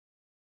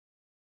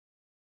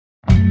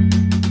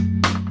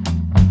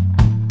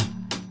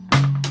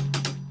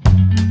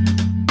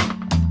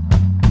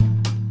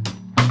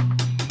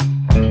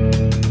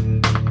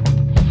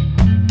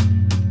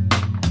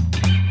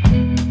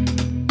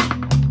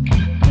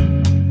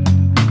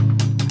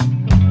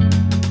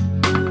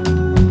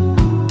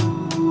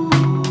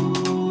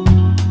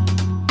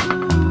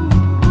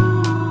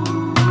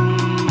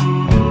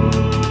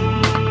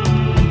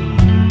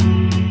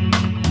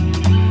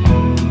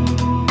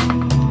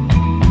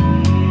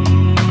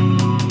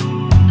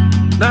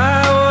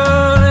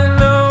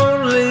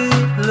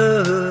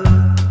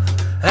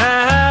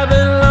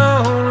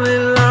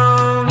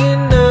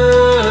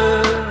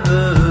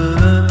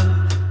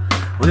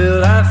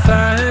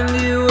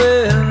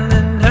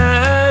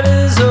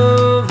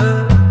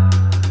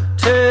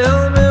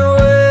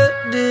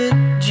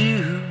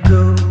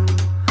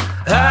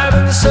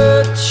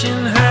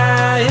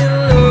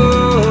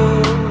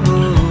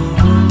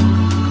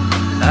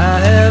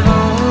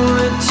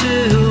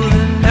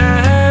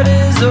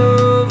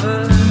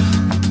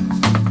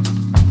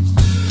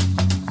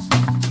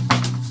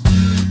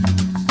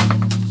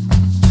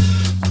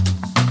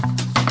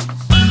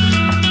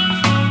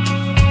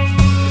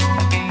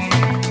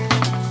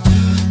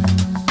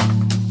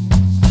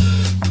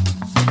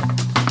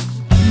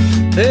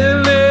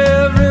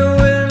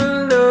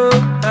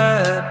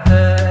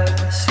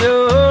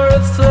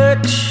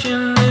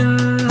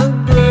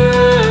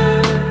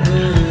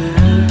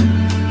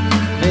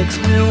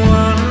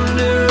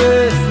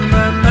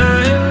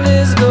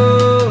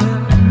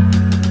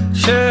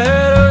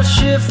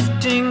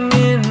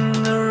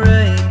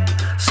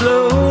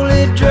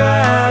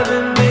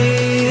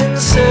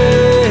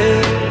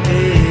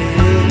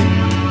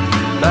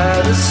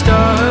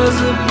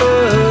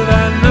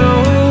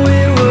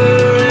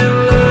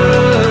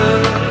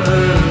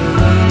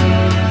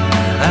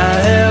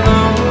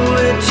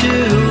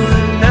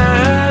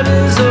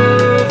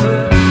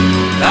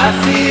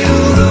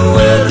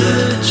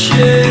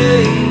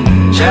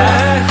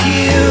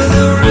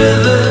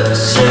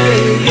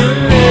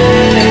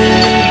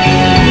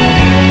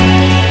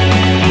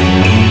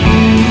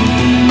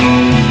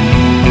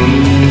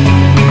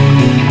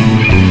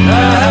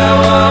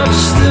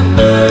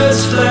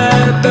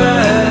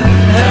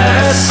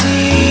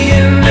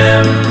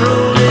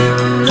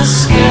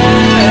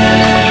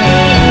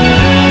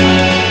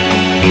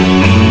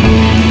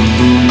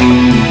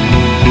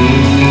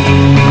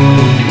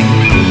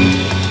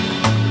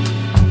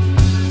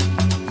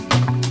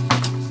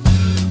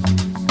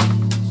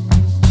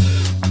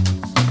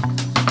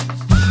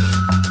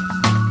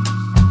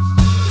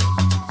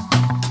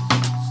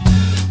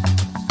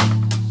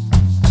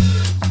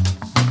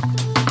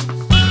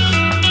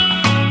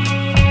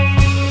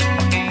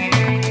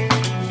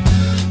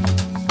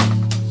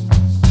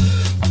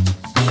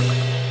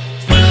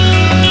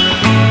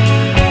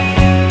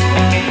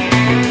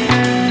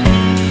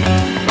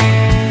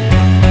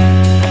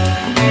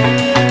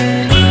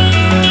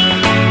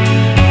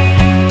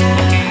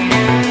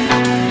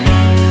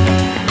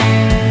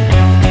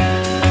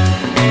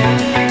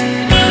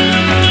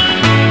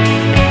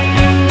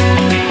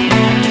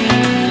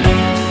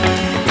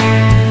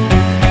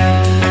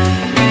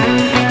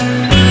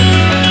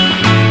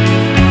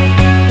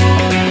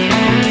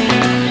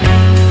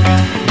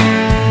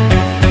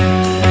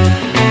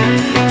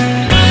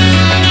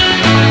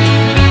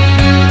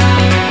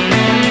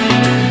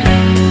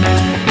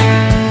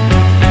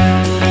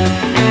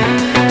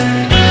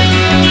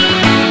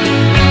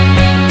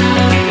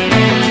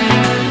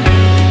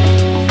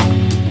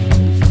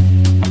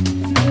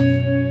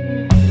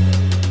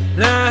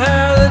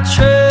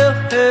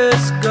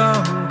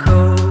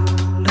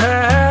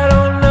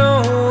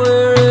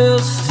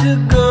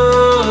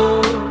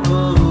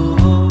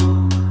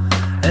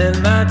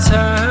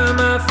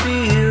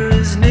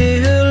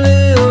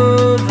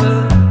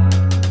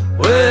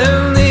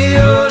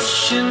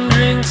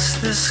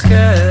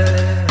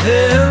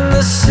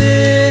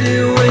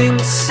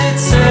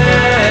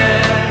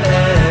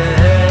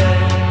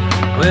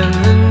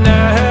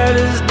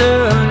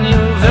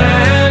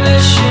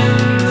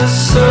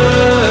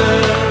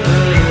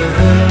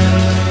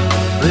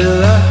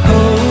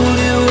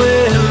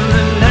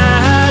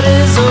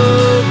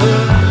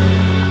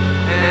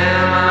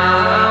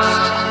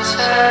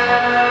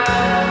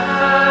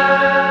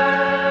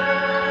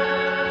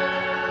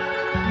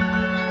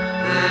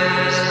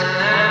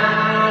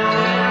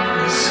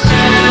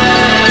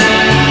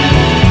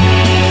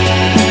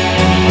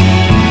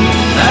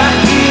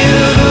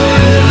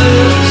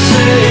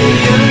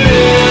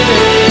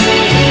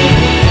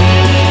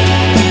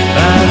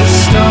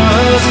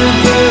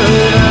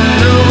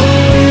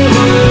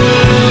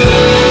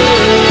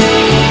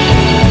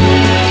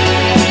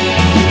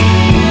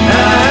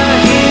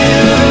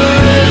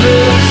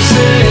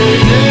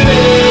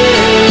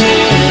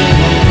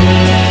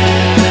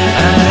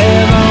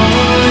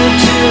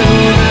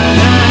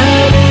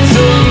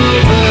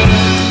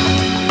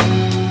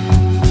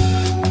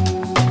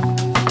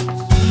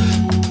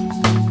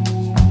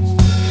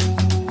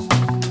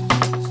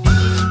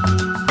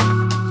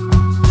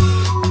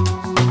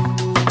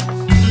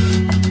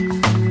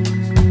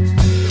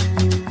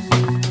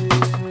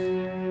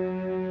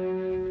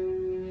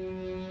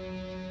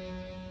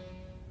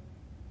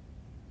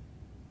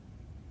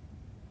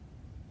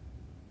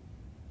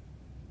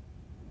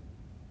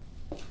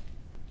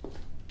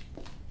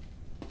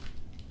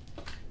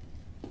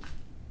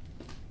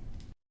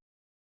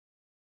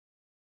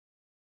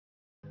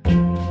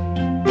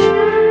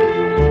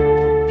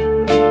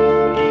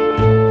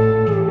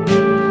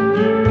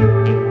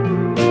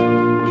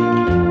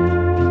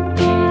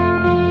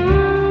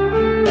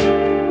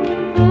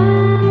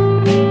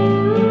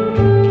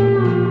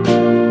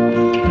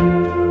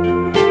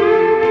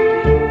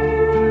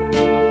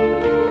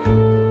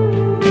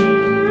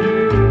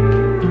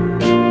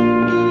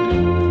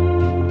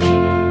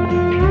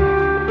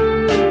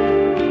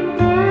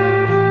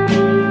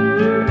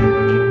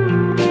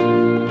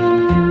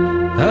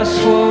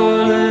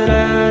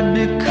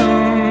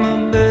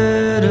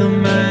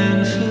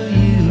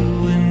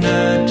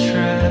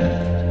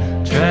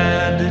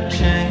to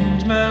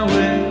change my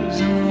ways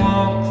and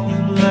walk the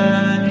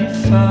line you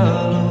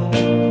follow.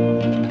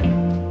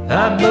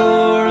 I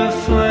bore a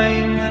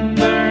flame that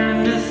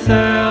burned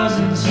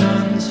 1,000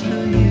 suns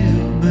for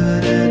you,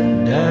 but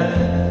it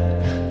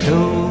died.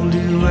 Told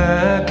you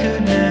I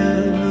could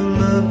never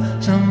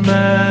love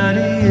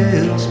somebody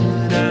else,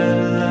 but I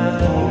lied.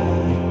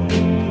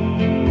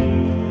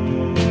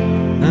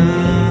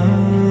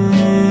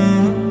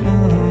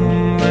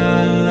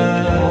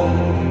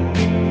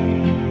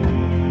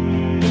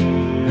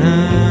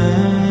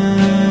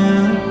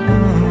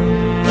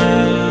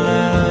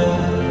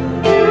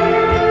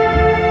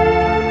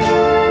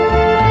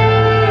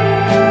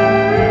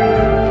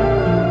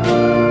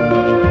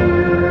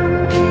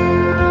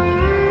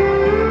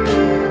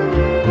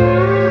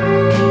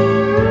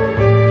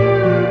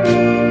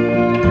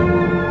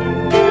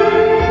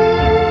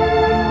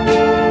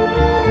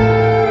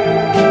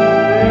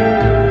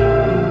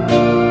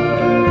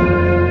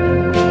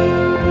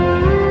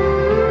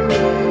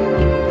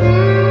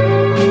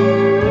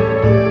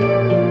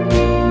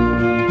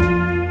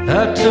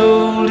 I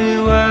told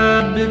you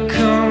I'd be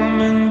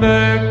coming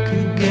back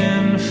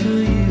again for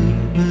you,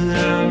 but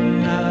I'm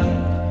not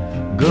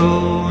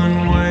going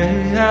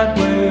way out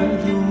where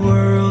the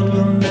world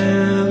will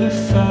never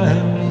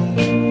find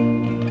me.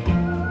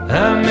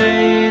 I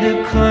made a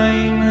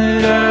claim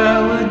that I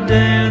would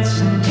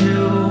dance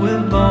until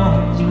we're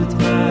bones with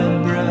my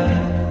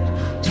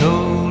bride.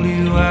 Told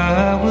you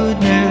I would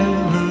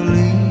never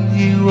leave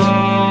you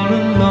all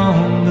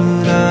alone,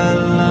 but I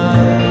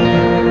lied.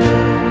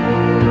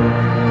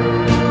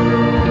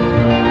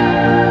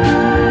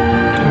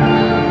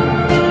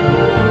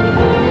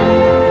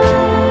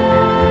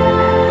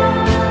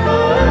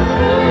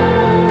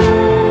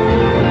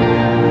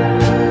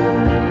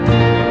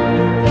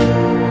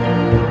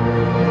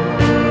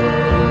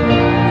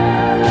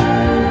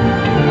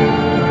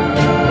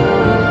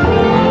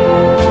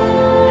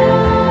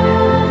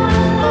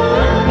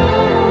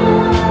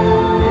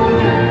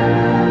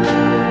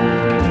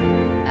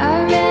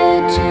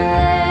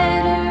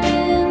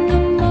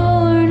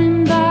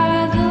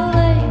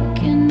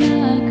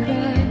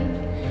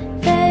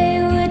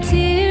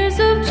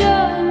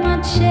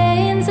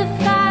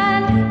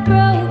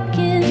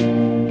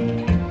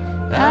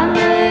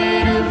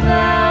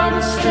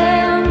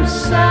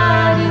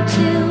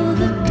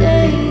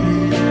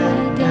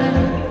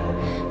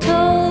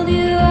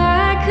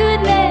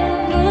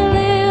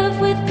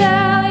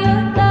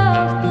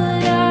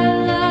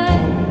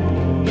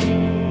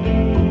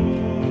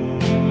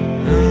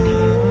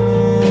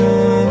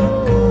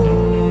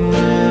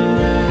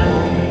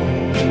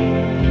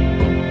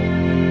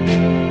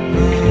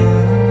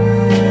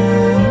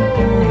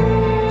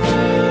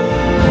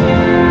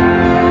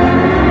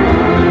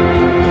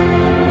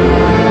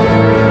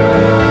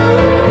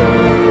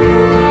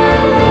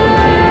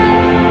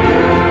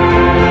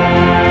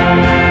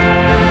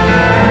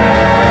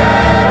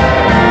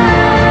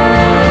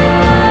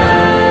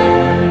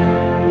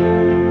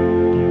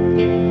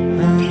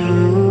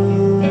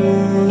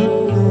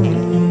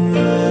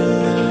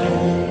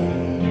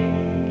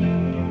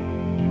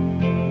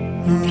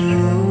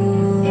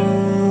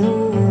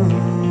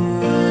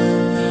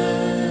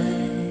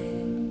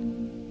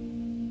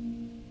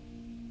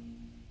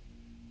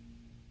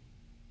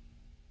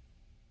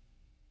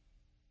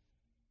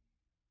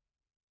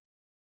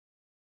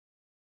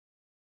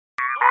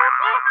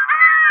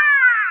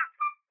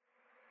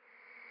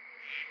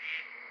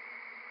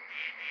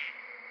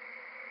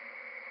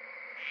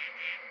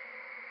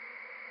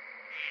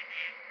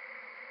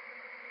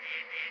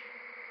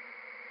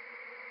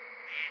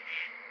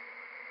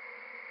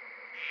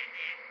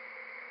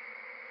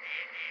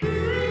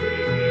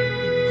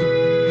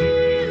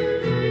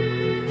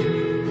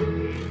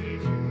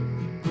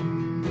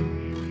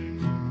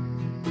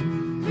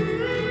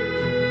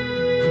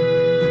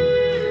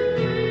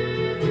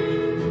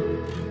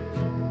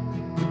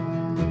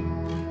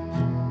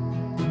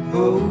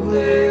 Oh,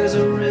 there's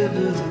a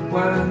river that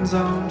winds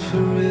on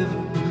forever.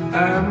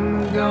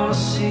 I'm gonna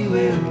see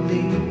where it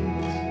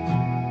leads.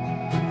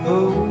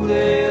 Oh,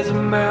 there's a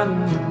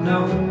mountain that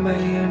no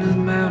man has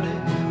mounted.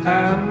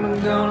 I'm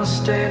gonna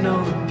stand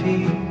on the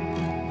peak.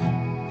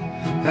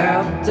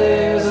 Out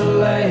there's a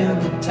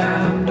land that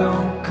time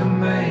don't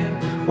command.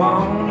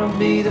 Wanna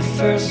be the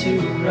first to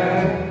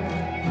arrive.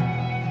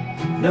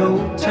 No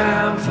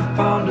time for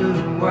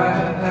pondering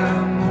why.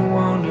 I'm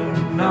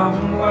wondering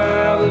on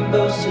why we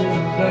both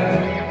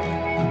survive.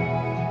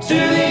 To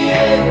the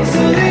ends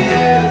of the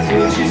earth,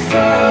 would you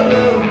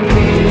follow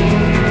me?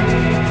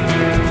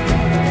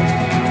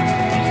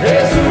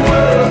 There's a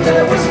world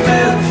that was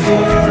meant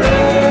for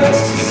us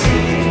to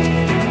see.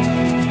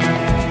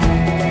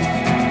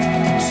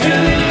 To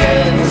the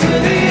ends of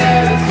the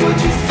earth, would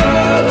you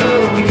follow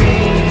me?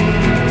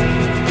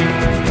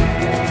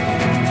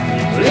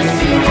 If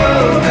you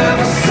won't, I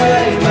will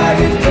say my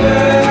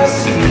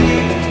university.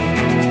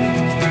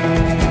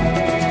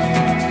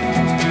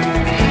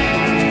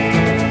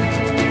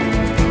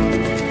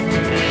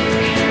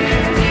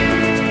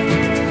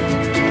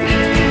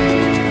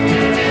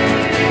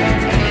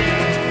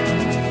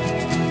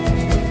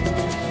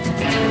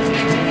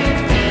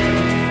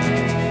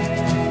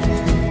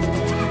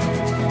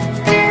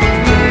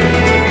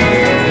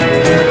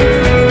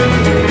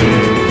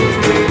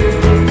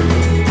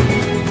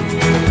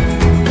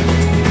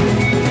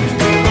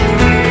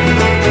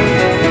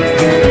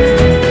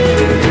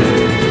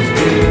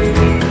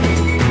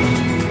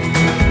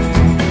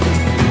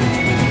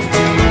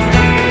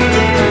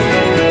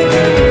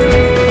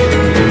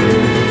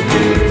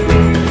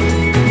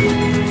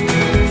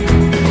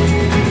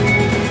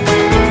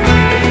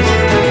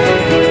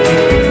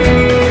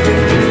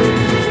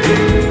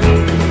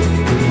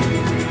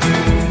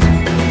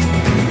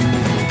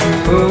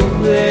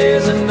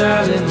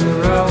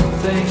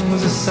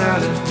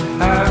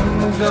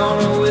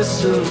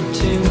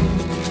 tune.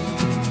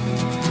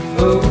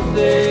 Oh,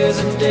 there's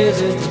a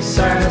desert that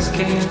size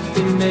can't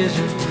be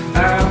measured.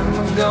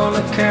 I'm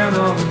gonna count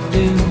on the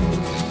dunes.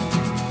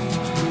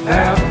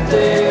 Out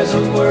there's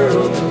a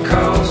world that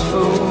calls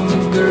for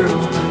a girl,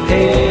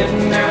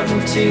 heading out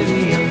into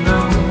the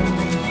unknown.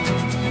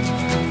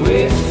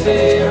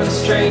 Wayfaring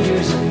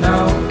strangers and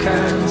all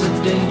kinds of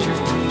danger.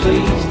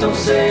 Please don't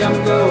say I'm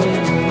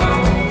going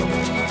alone.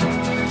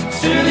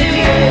 To the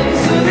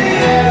ends of the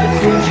earth,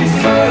 would you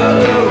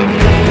follow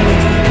me?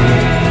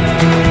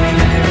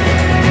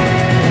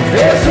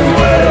 There's a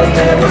world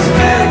that was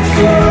meant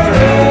for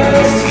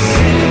us to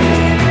see.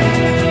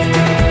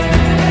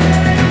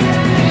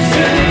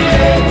 To the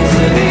ends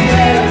of the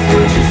earth,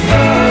 would you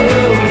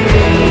follow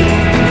me?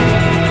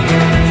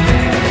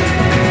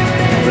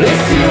 Well,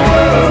 if you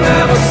won't,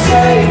 I will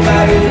say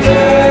by your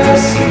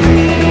mercy.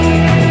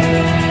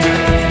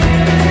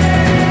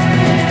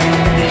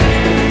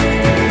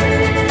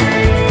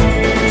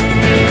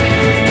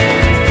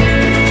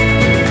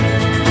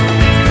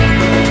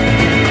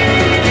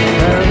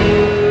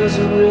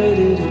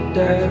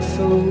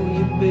 For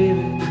you,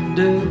 baby,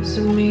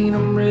 doesn't mean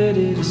I'm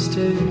ready to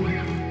stay.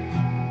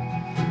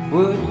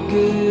 What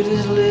good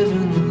is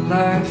living the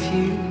life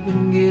you've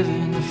been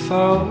given if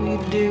all you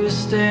do is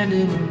stand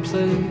in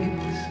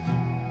place?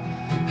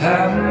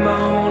 I'm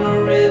on a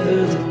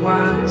river that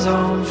winds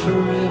on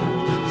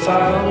forever.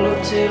 Follow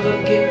till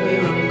I get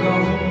where I'm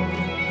going.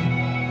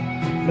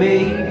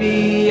 Maybe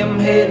I'm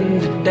heading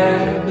to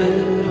die,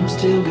 but I'm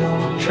still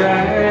gonna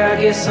try. I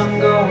guess I'm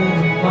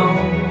going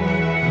home.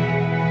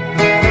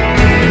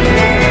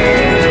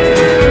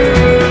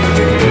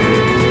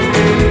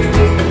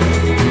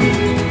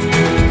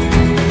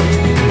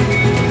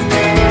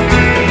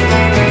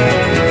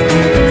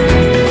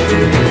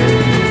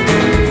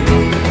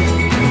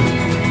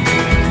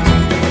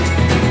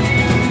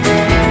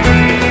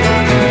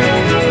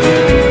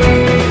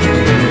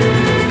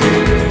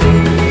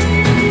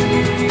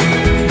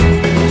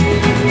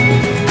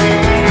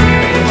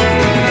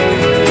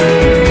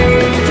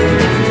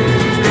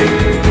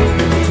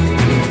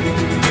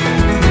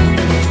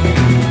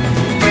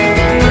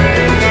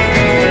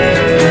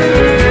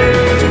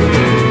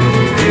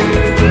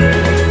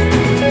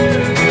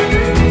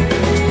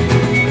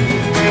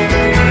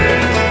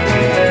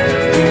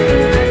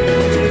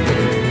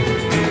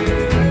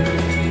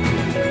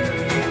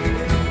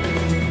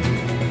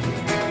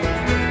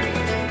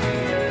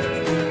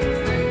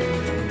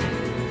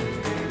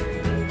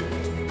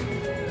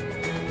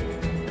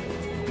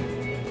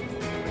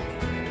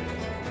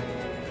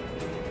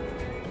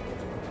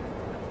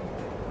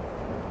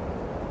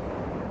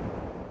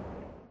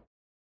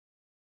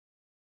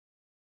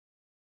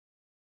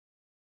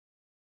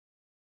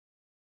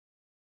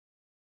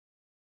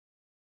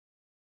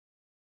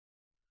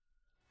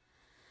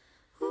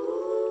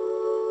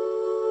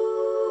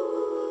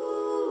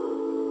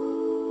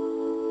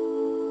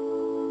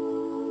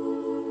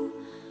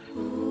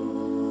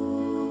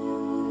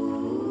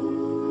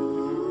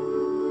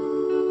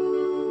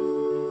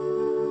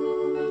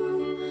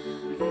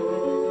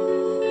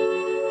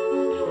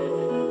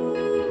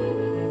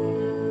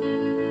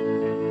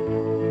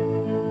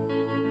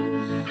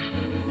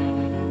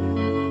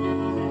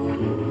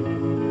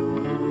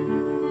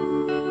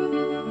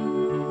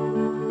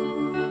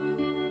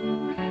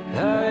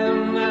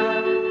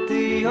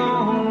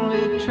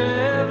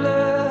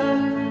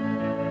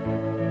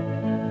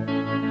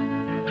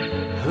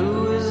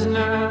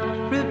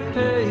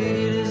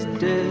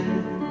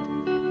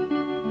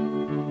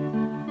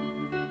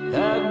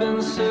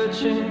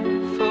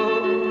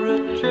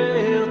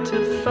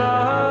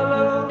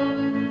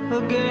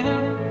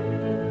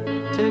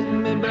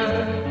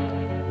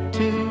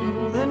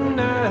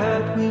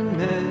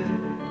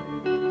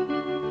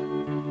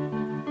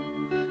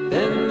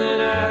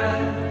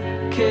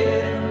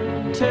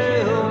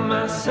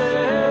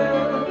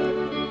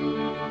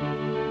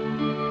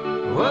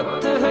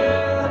 What the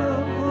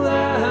hell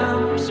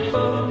I'm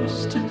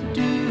supposed to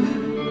do?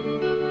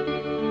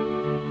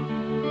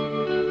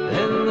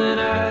 And then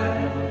I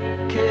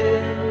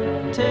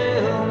can't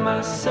tell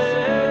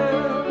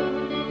myself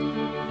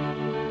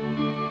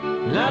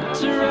not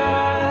to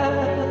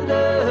ride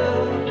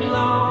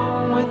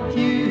along with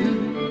you.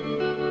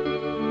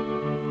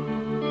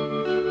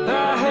 I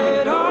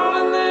had all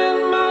and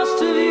then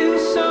most of you,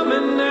 some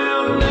and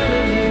now none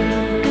of you.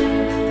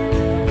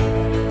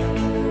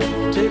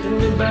 Taking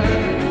me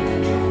back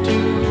to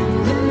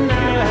the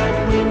night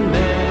we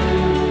met.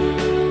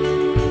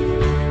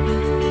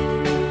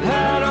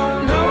 I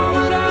don't know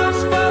what I'm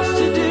supposed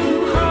to do,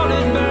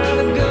 haunted by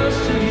the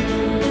ghost of you.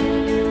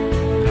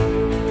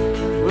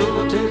 Oh,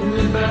 take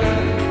me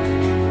back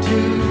to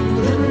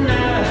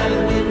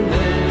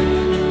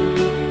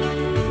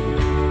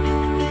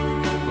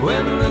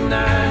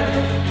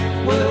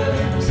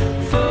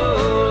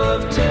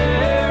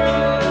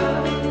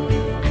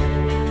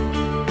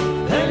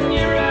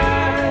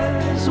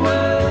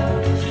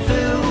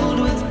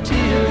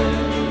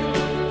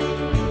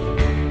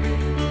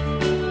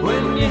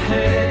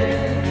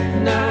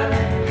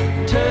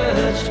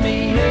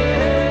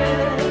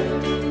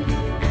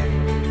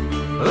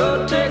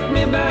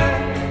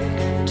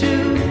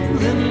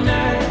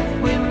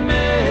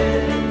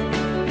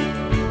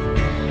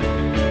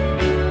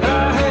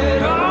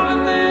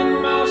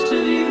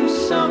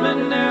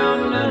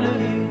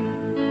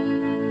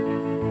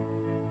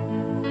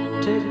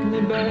Take me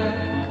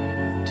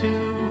back to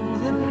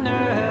the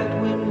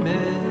night we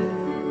met.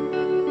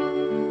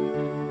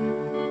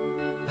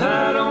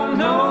 I don't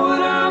know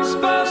what I'm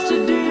supposed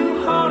to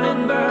do,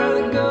 haunted by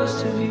the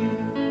ghost of you.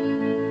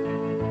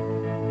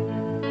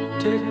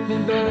 Take me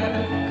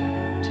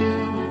back to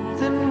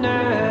the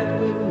night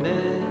we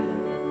met.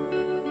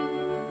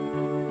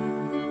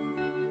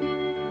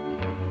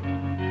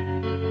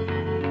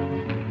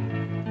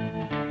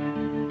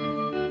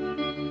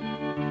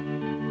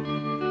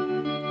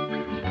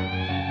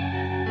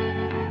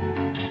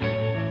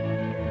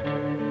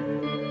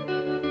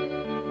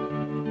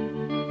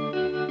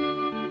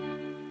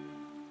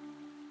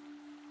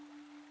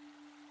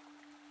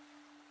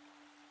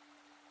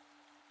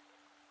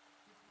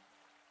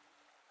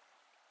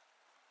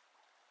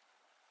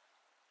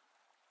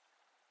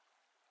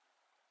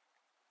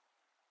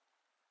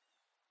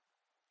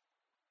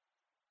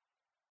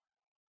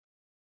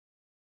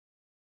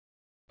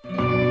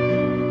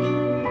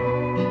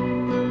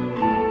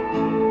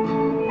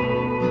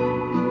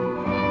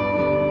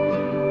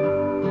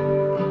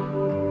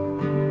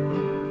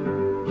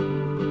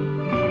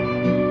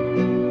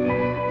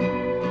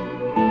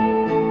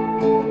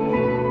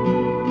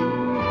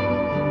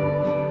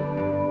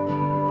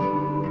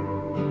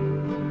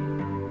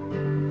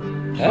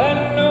 I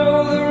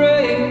know the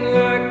rain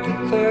like the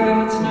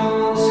clouds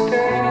know the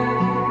sky.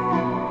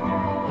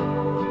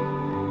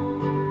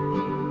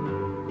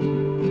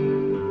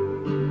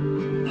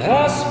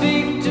 I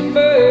speak to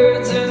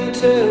birds and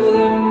tell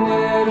them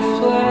where to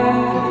fly.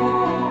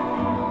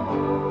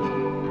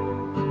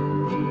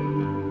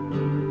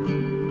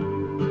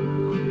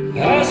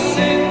 I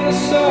sing the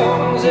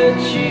songs that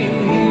you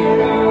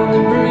hear on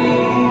the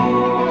breeze.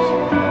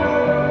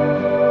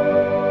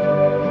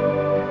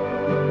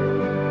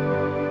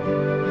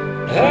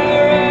 I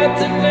write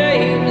the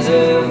names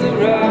of the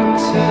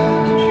rocks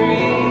and the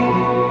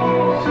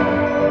trees.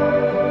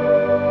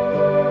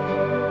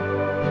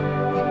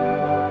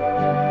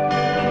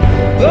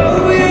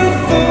 Oh, you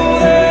fool,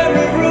 there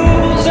are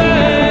rules,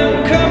 I'm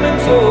coming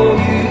for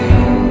you.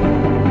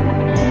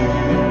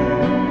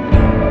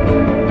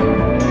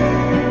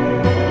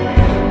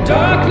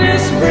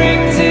 Darkness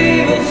brings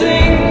evil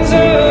things,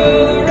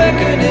 oh, the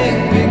reckoning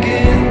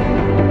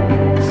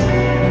begins.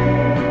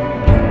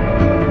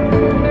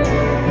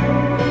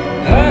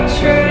 I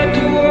tried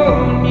to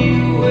warn you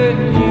when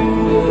you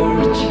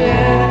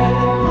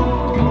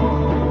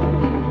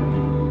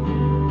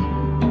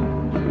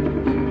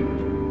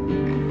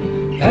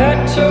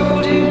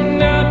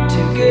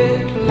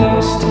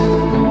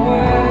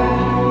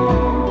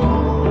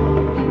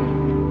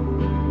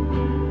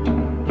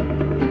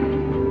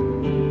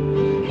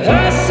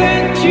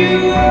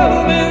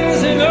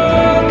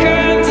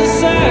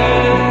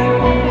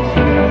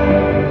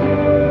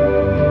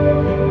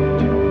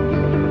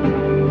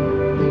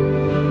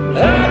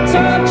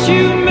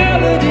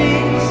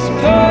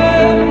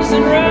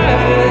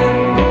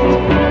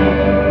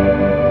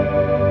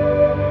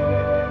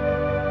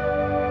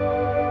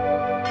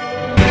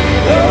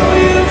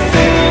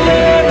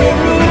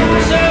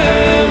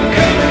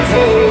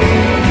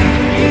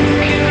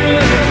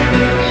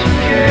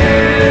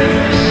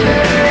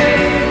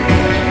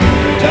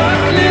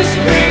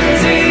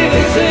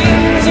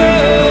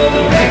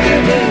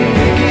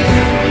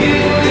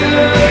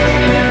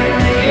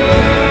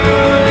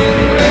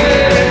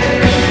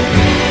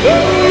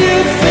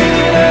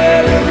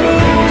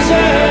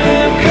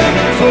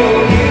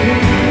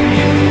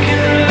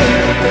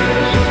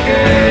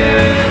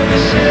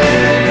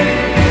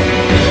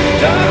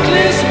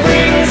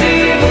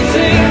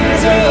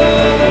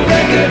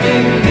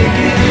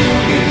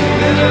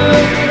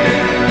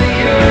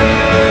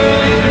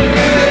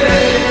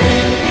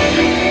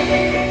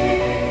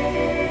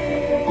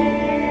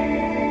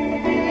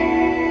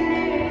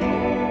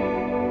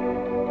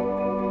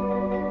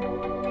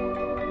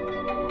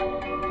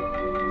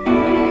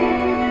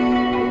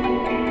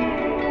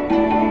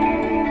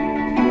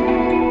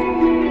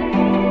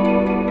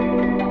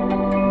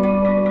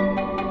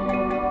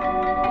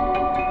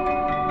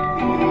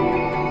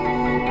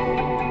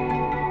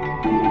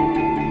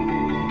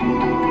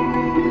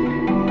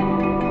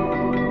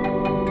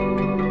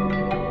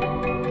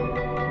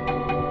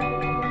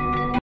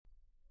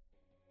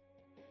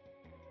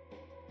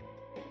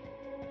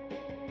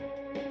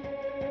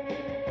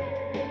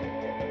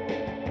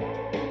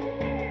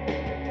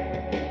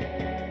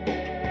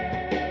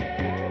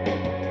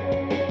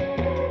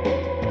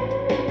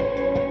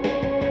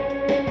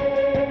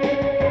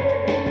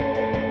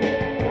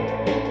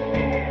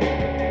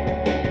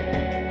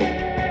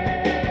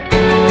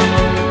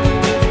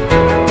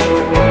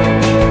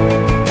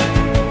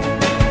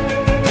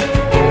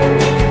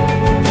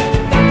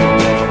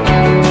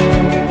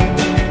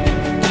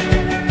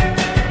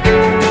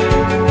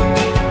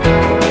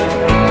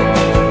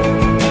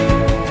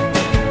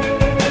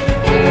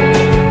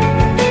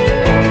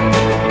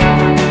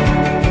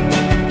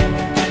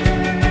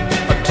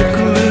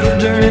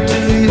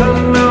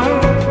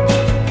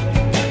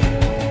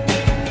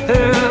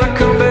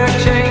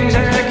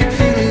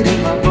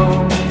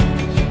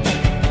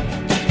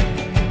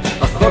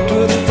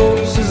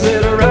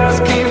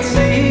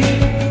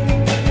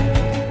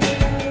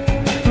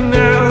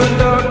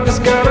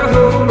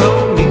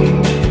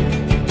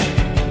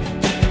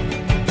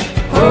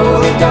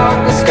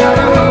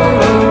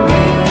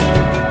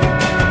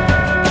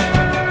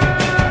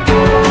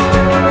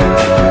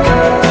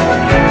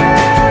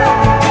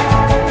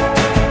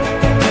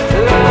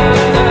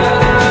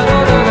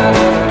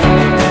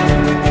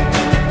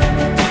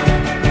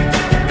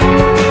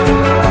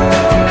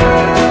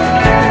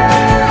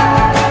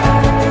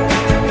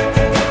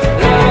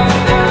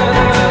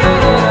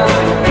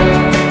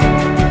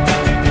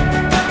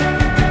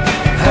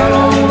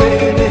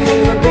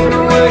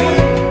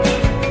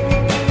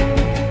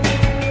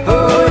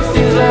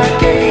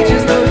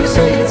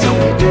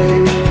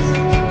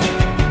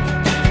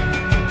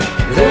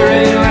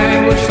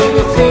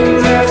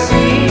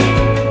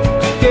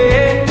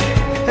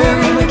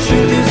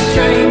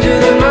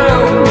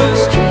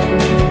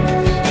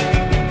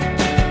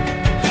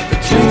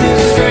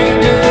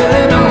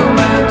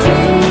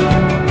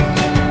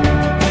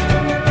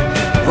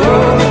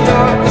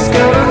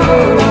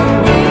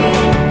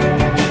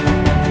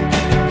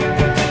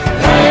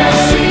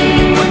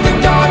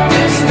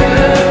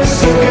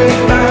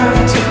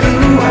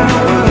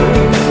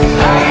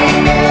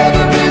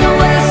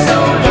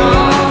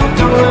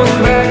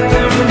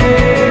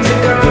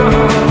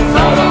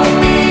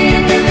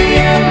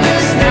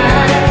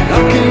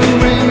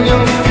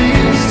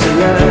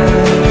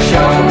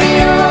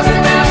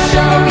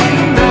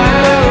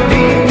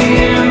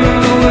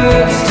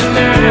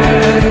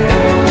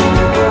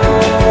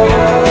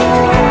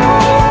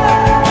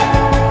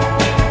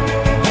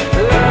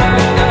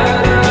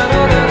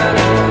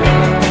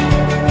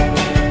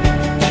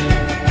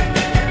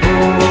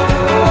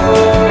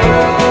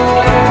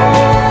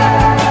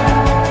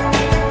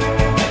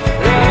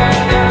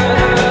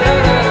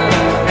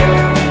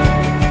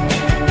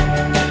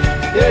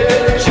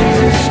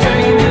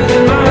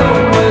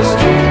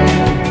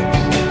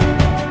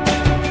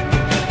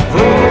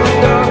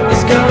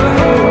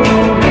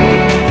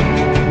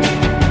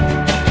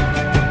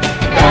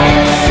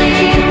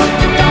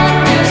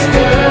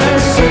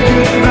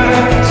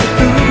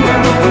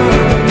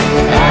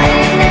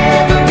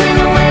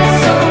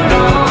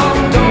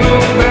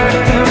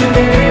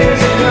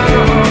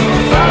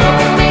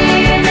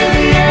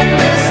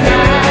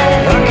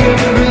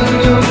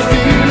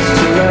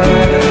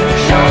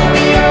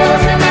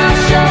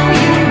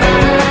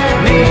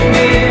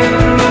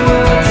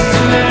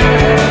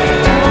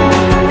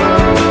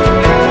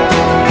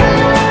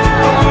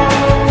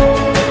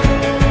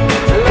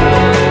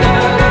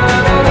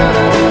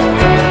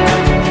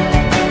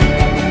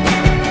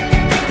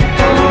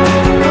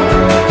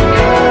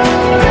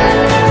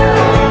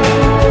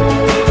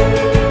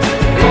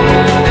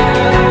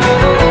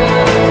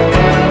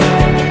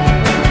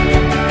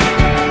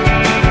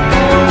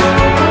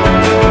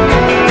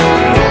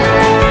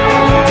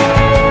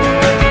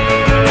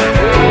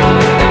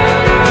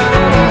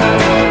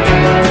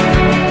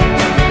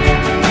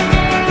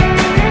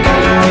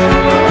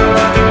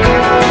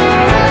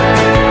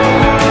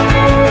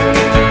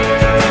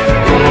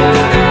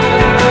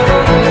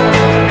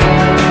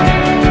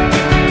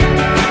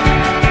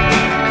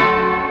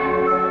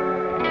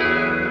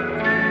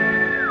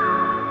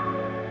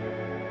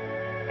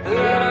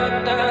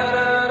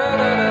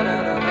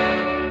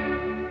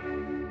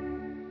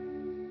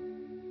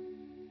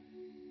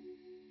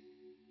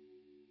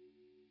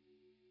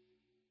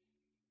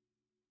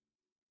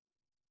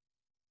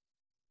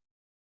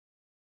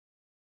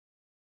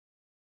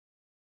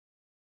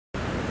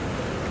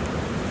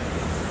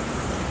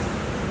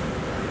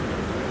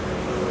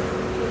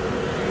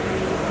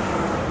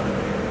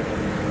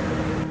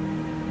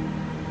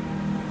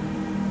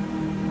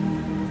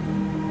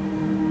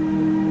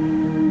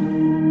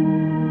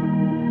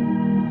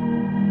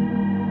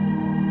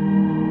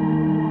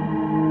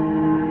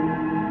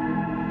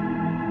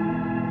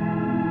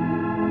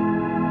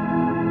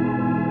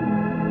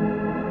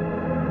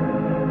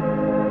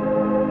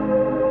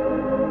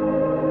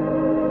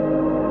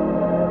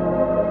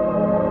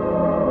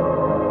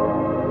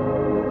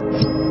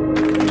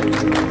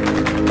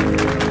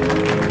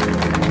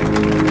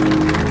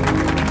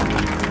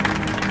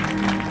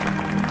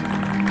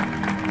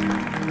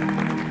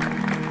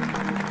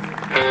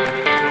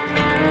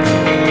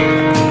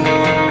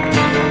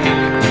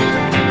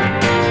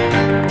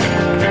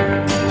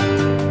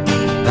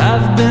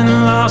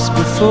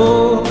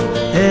before,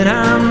 and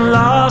I'm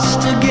lost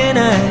again,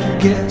 I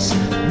guess.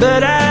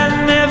 But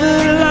I never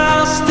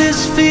lost this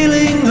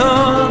feeling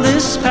or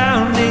this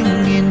pounding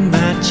in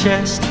my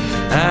chest.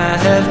 I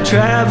have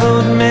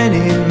traveled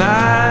many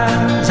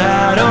miles,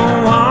 I don't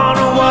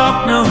wanna walk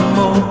no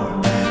more.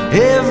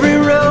 Every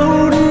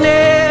road and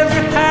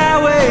every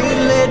highway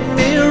led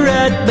me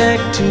right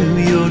back to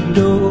your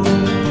door.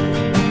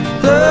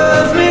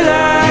 Love me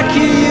like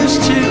you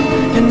used to,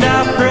 and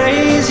I'll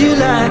praise you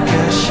like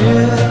I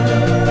should.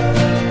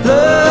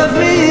 Love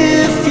me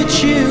if you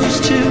choose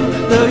to,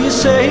 though you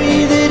say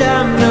that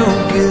I'm no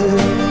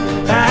good.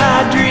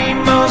 I dream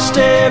most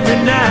every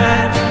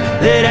night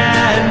that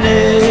I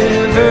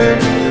never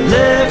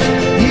left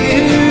you.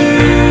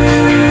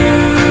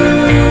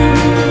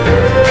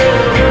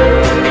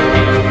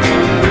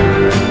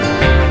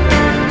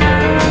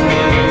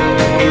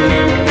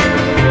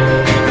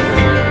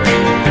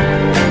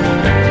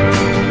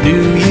 Do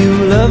you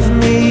love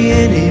me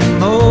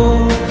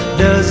anymore?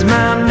 Does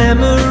my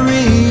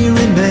memory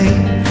remain?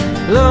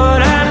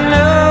 Lord, I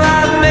know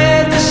I've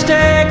made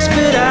mistakes,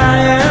 but I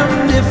am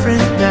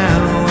different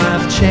now,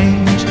 I've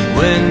changed.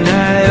 When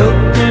I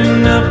open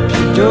up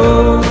your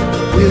door,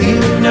 will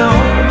you know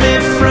me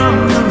from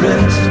the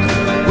rest?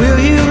 Will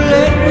you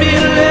let me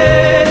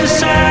lay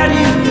beside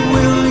you?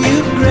 Will you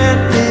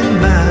grant me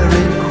my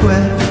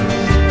request?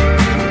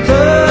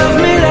 Love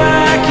me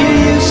like you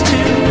used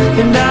to,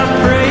 and I'll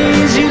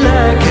praise you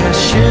like I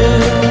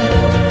should.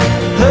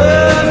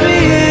 Love me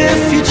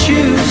if you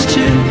choose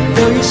to,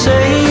 though you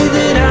say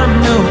that I'm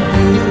no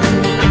good.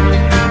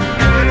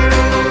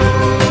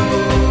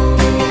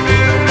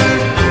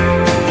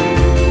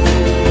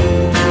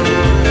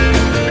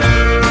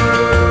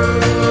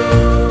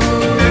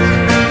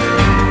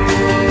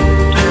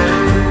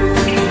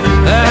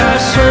 I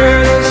swear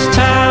this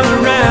time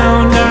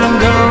around I'm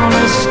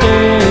gonna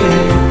stay.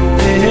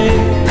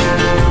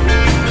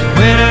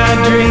 When I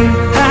dream,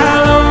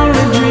 I'll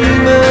only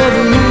dream of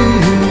you.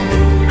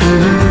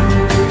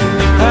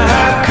 I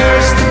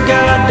curse the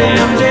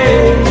goddamn day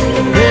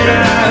that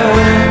I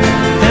went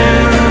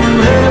and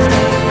left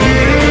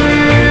you.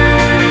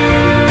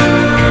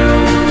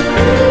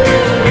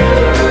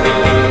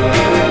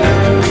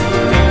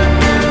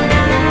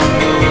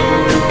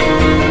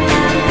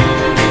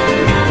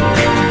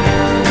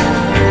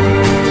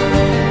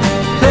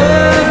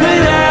 Love me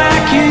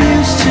like you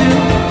used to,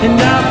 and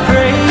I'll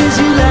praise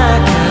you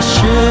like I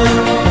should.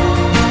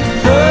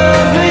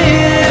 Love me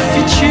if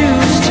you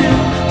choose to,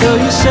 though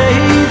you say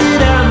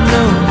that I'm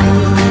no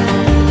good.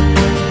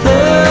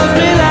 Love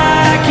me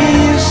like you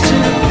used to,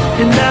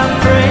 and I'll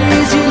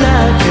praise you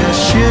like I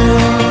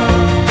should.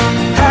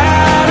 I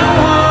don't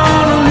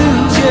wanna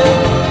lose you,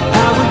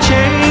 I would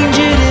change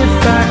it if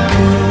I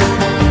could.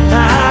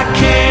 I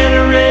can't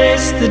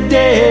erase the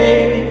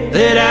day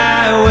that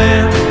I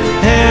went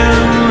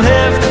and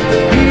left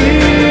you.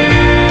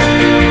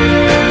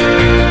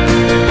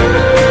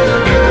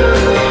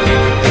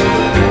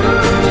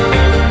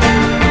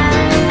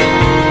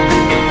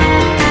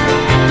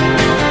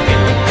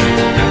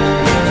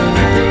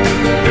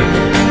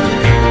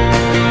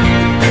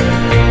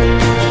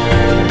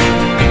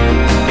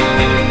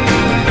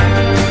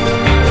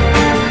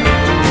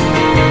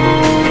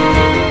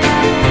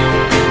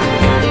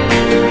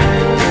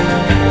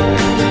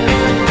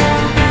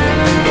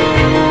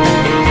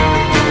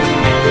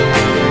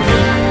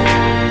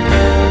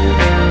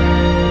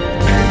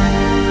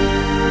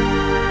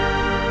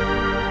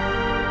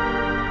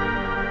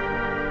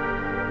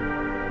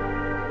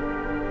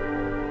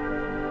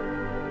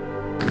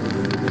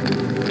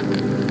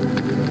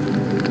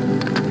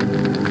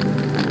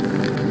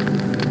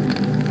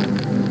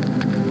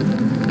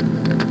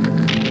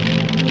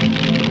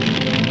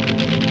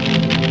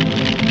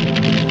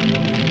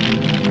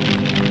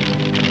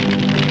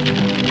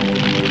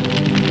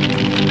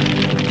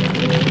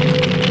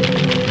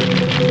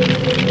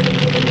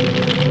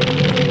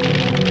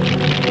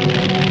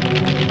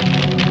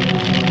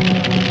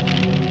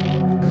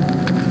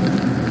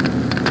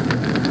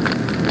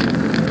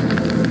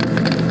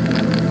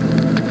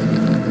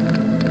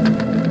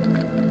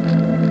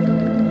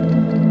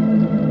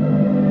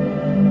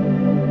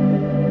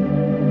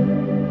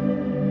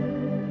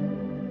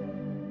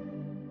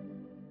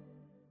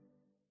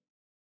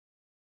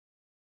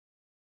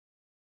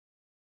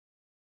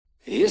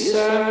 Yes, I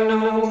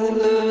know that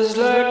love is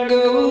like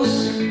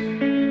ghosts.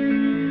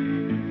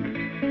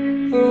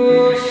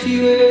 Oh, if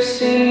you have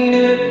seen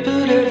it,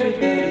 but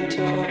everybody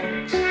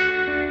talks.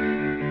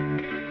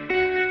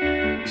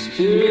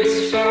 Spirits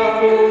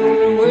follow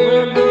everywhere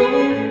I go.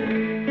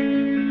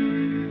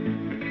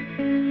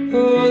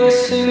 Oh, they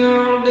sing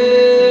all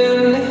day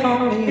and they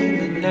haunt me in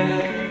the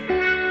night.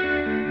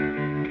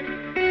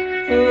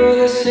 Oh,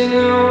 they sing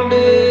all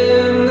day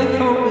and they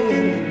haunt me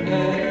in the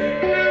night.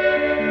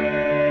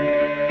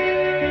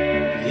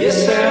 Yes,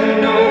 I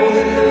know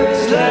that love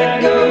is like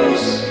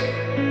ghosts.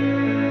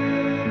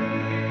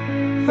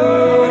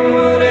 Oh, and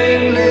what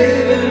ain't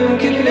living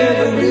can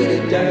never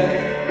really die.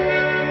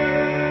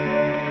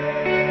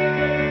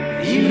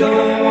 You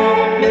don't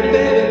want me,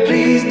 baby,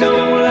 please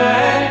don't lie.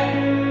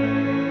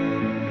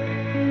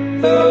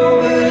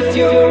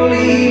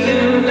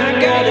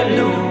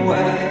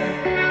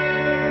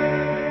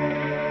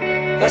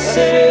 I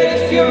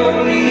said if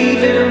you're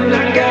leaving,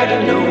 I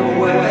gotta know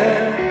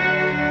where.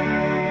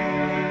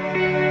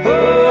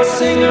 Oh, I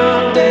sing